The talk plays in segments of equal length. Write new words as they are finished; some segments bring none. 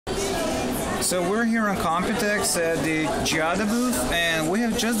So we're here on Computex at the Giada booth, and we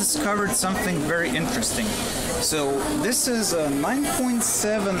have just discovered something very interesting. So this is a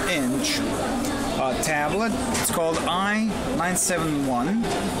 9.7-inch tablet. It's called i971,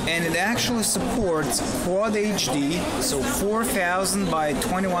 and it actually supports Quad HD, so 4000 by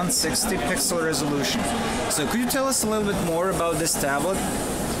 2160 pixel resolution. So could you tell us a little bit more about this tablet?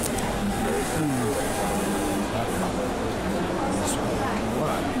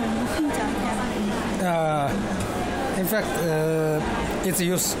 In fact, it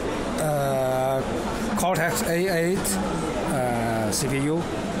uses Cortex A8 CPU,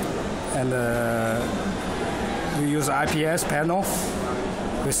 and we use IPS panel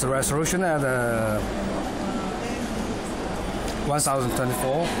with the resolution at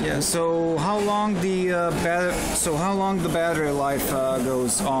 1024. Yeah. So how long the battery life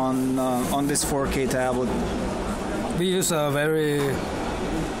goes on this 4K tablet? We use a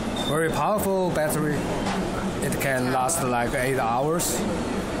very powerful battery. It can last like 8 hours.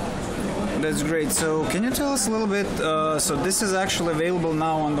 That's great. So can you tell us a little bit, so this is actually available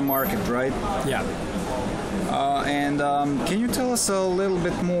now on the market, right? Yeah. Can you tell us a little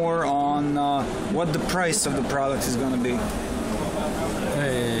bit more on what the price of the product is going to be?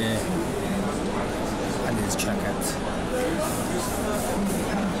 I need to check it.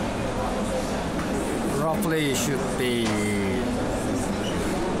 Roughly it should be...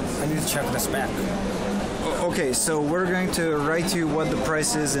 I need to check the spec. Okay, so we're going to write you what the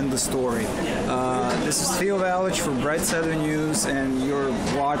price is in the story. This is Theo Valich for Bright Southern News, and you're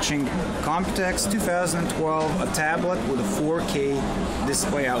watching Computex 2012, a tablet with a 4K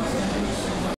display output.